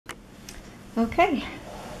Okay,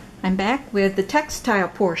 I'm back with the textile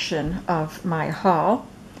portion of my haul.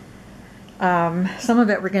 Some of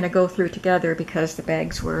it we're going to go through together because the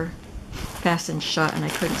bags were fastened shut and I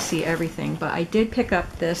couldn't see everything, but I did pick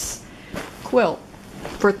up this quilt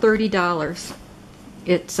for $30.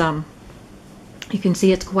 It's you can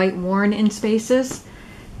see it's quite worn in spaces,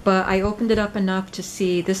 but I opened it up enough to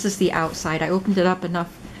see, this is the outside, I opened it up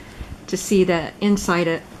enough to see that inside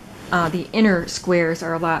it the inner squares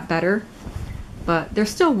are a lot better, but they're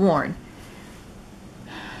still worn.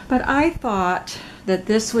 But I thought that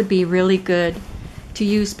this would be really good to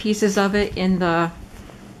use pieces of it in the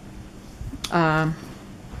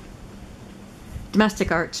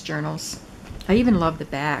domestic arts journals. I even love the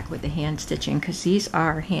back with the hand stitching because these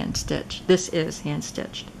are hand stitched. This is hand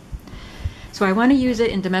stitched. So I want to use it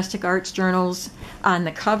in domestic arts journals on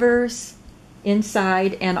the covers,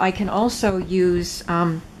 inside, and I can also use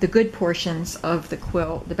the good portions of the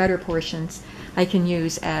quilt, the better portions, I can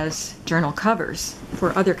use as journal covers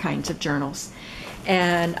for other kinds of journals.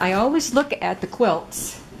 And I always look at the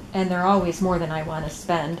quilts, and they're always more than I want to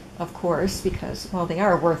spend, of course, because, well, they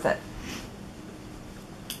are worth it.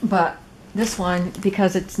 But this one,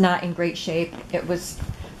 because it's not in great shape, it was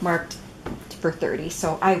marked for $30,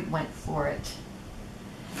 so I went for it.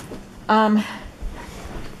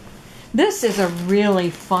 This is a really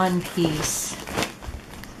fun piece,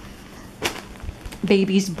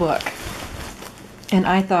 Baby's Book, and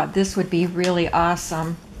I thought this would be really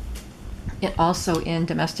awesome. It also in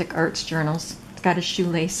domestic arts journals. It's got a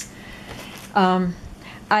shoelace.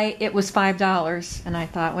 It was $5, and I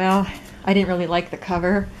thought, well, I didn't really like the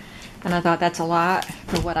cover, and I thought that's a lot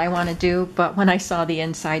for what I want to do, but when I saw the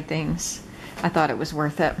inside things, I thought it was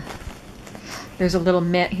worth it. There's a little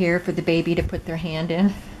mitt here for the baby to put their hand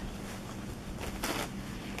in.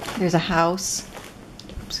 There's a house.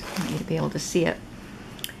 Oops, I want you to be able to see it.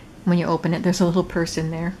 When you open it, there's a little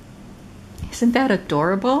person there. Isn't that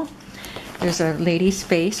adorable? There's a lady's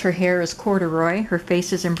face. Her hair is corduroy. Her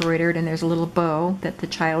face is embroidered, and there's a little bow that the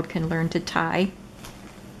child can learn to tie.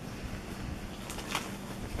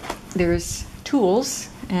 There's tools,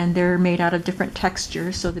 and they're made out of different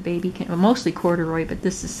textures, so the baby can, well, mostly corduroy, but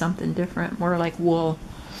this is something different, more like wool.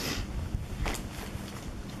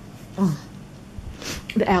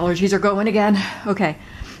 The allergies are going again. Okay,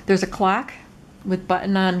 there's a clock with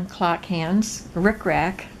button-on clock hands, a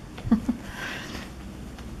rickrack. And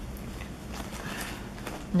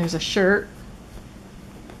there's a shirt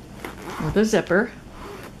with a zipper.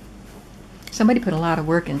 Somebody put a lot of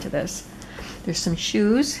work into this. There's some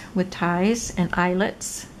shoes with ties and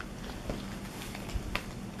eyelets.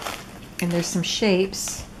 And there's some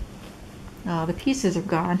shapes. Oh, the pieces are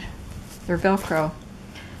gone. They're Velcro.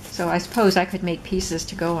 So I suppose I could make pieces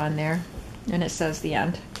to go on there. And it says the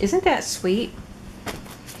end. Isn't that sweet?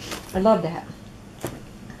 I love that.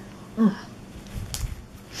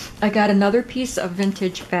 I got another piece of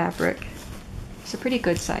vintage fabric. It's a pretty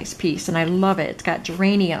good size piece, and I love it. It's got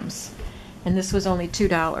geraniums. And this was only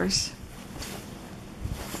 $2.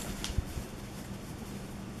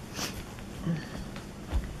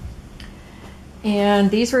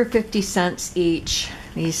 And these were 50 cents each.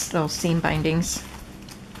 These little seam bindings.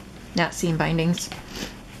 Not seam bindings.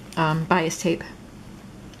 Bias tape.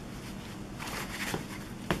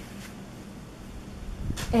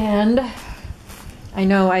 And I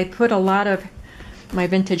know I put a lot of my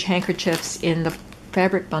vintage handkerchiefs in the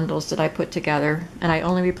fabric bundles that I put together, and I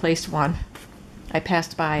only replaced one. I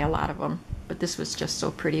passed by a lot of them, but this was just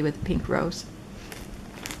so pretty with pink rose.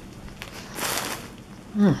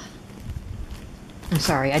 I'm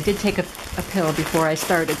sorry, I did take a pill before I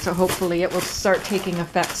started, so hopefully it will start taking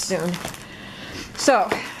effect soon. So,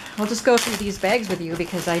 I'll just go through these bags with you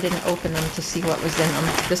because I didn't open them to see what was in them.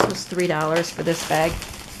 This was $3 for this bag.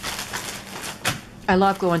 I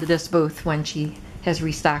love going to this booth when she has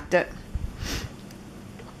restocked it.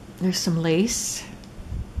 There's some lace.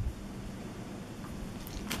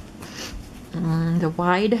 The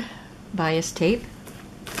wide bias tape.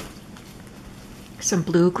 Some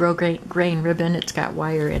blue grain ribbon. It's got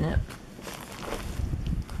wire in it.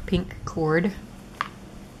 Pink cord.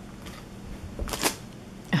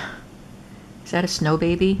 Is that a snow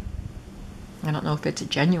baby? I don't know if it's a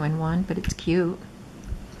genuine one, but it's cute.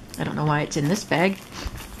 I don't know why it's in this bag.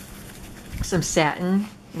 Some satin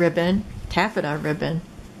ribbon, taffeta ribbon.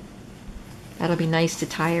 That'll be nice to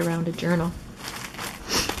tie around a journal.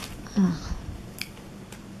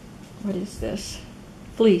 What is this?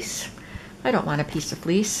 Fleece. I don't want a piece of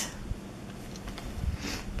fleece.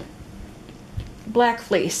 Black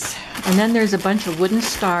fleece. And then there's a bunch of wooden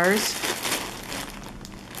stars.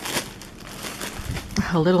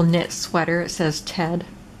 A little knit sweater. It says Ted.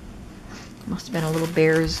 Must have been a little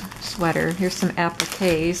bear's sweater. Here's some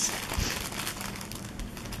appliques.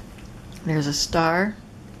 There's a star,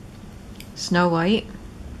 Snow White,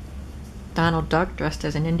 Donald Duck dressed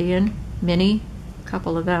as an Indian, Minnie, a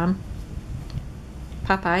couple of them,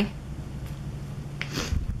 Popeye,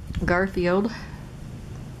 Garfield,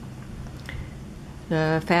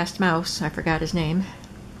 the fast mouse, I forgot his name,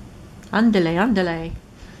 Andale, Andale,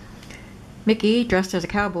 Mickey dressed as a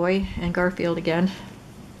cowboy, and Garfield again.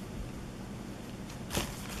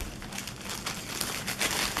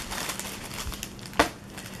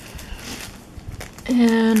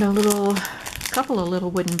 And couple of little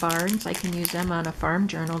wooden barns. I can use them on a farm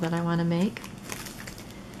journal that I want to make.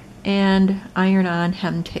 And iron-on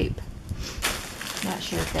hem tape. Not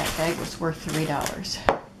sure if that bag was worth $3.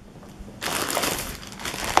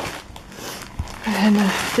 And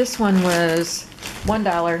this one was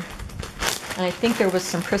 $1. And I think there was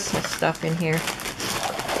some Christmas stuff in here.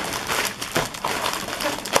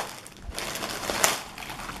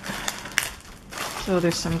 So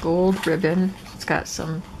there's some gold ribbon. It's got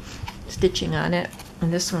some stitching on it,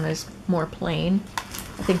 and this one is more plain.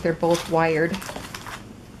 I think they're both wired.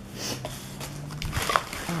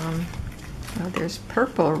 Oh, there's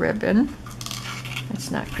purple ribbon.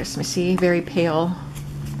 It's not Christmassy, very pale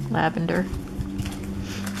lavender.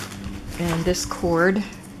 And this cord,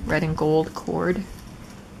 red and gold cord.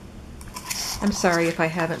 I'm sorry if I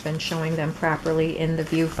haven't been showing them properly in the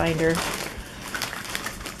viewfinder.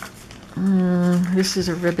 This is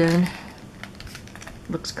a ribbon.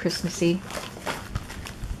 Looks Christmassy.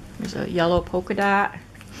 There's a yellow polka dot.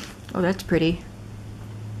 Oh, that's pretty.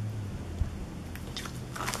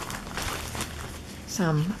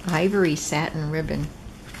 Some ivory satin ribbon.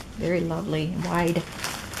 Very lovely and wide.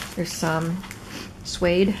 There's some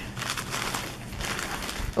suede.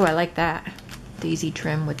 Oh, I like that. Daisy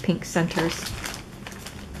trim with pink centers.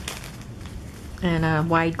 And a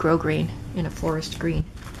wide grosgrain in a forest green.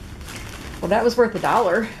 Well, that was worth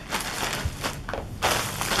 $1.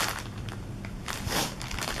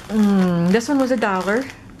 This one was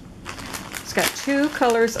 $1. It's got 2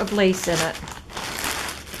 colors of lace in it.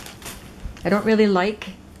 I don't really like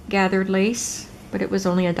gathered lace, but it was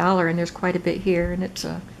only $1, and there's quite a bit here, and it's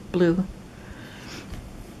blue.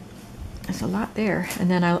 There's a lot there. And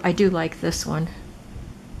then I do like this one,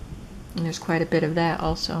 and there's quite a bit of that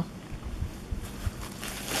also.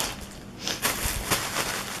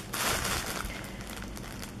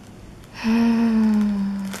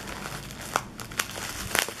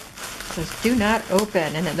 It says do not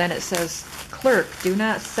open, and then it says clerk, do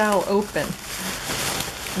not sell open.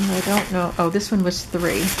 And I don't know. Oh, this one was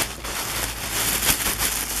 $3.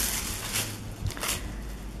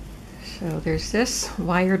 So there's this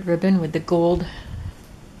wired ribbon with the gold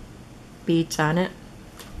beads on it.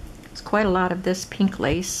 It's quite a lot of this pink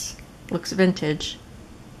lace. Looks vintage.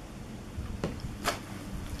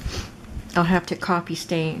 I'll have to copy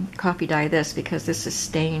dye this because this is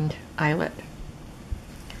stained eyelet.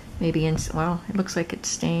 Maybe well, it looks like it's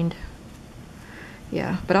stained.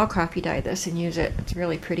 Yeah, but I'll copy dye this and use it. It's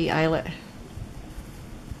really pretty eyelet.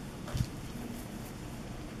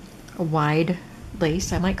 A wide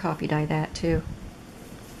lace. I might copy dye that too.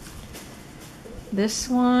 This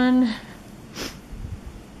one,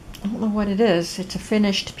 I don't know what it is. It's a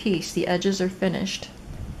finished piece. The edges are finished.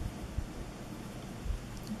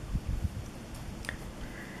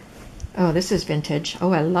 Oh, this is vintage.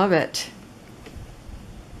 Oh, I love it.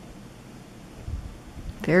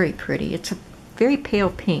 Very pretty. It's a very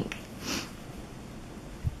pale pink.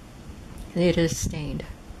 It is stained.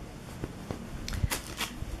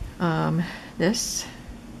 That's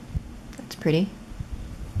pretty.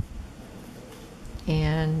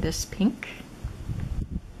 And this pink.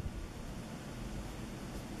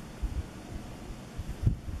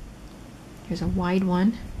 Here's a wide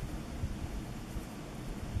one.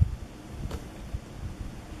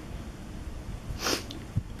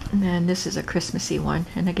 And then this is a Christmassy one,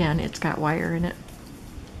 and again, it's got wire in it.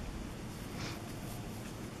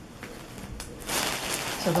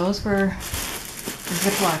 So those were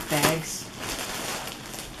Ziploc bags.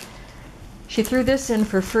 She threw this in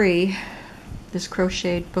for free, this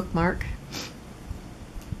crocheted bookmark.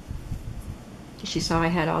 She saw I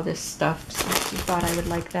had all this stuff, so she thought I would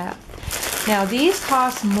like that. Now these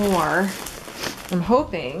cost more. I'm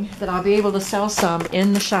hoping that I'll be able to sell some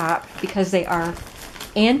in the shop because they are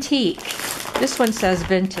antique. This one says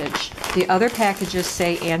vintage. The other packages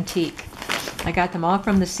say antique. I got them all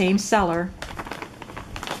from the same seller.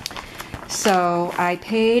 So I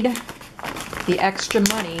paid the extra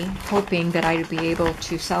money hoping that I would be able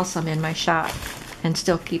to sell some in my shop and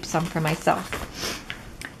still keep some for myself.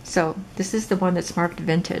 So this is the one that's marked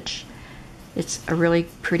vintage. It's a really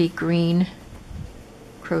pretty green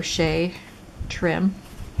crochet trim.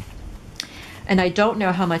 And I don't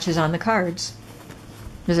know how much is on the cards.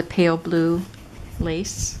 There's a pale blue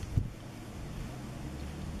lace.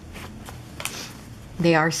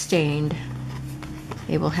 They are stained.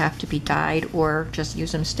 They will have to be dyed or just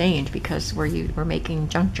use them stained because we're making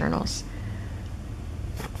junk journals.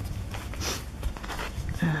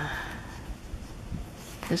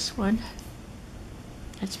 This one,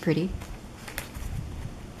 that's pretty.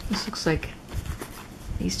 This looks like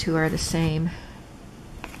these two are the same.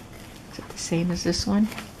 Is it the same as this one?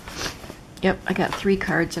 Yep, I got 3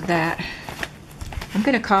 cards of that. I'm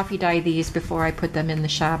going to coffee dye these before I put them in the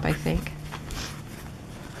shop, I think.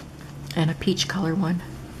 And a peach color one.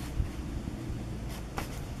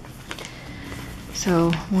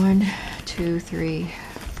 So 1, 2, 3,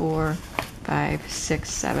 4, 5, 6,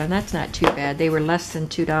 7. That's not too bad. They were less than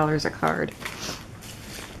 $2 a card.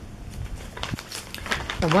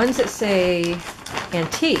 The ones that say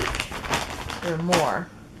antique, they're more.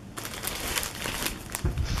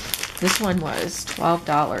 This one was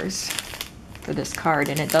 $12 for this card,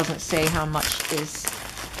 and it doesn't say how much is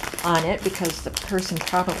on it because the person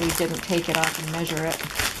probably didn't take it off and measure it.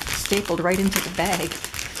 Stapled right into the bag.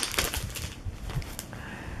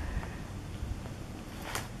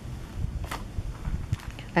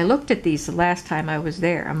 I looked at these the last time I was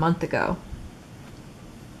there, a month ago.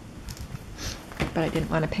 But I didn't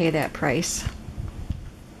want to pay that price.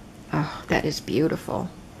 Oh, that is beautiful.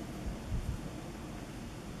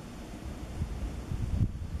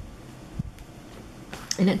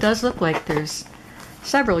 And it does look like there's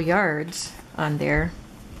several yards on there.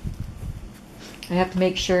 I have to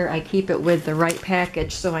make sure I keep it with the right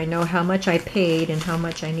package so I know how much I paid and how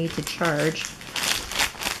much I need to charge.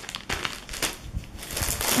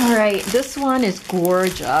 All right, this one is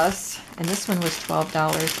gorgeous, and this one was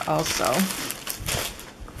 $12 also.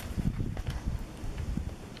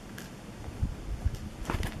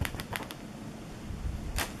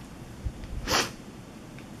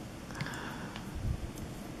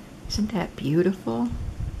 Isn't that beautiful?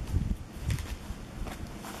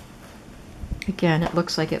 Again, it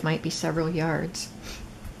looks like it might be several yards.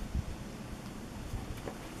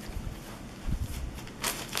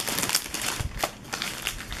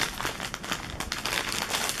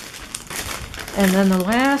 And then the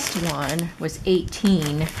last one was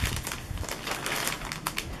 18.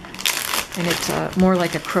 And it's more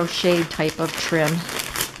like a crochet type of trim.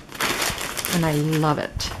 And I love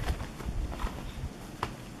it.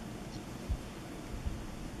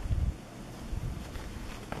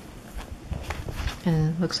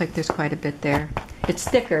 And looks like there's quite a bit there. It's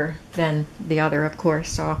thicker than the other, of course,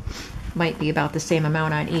 so might be about the same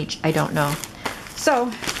amount on each. I don't know.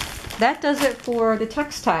 So that does it for the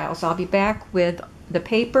textiles. I'll be back with the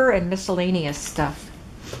paper and miscellaneous stuff.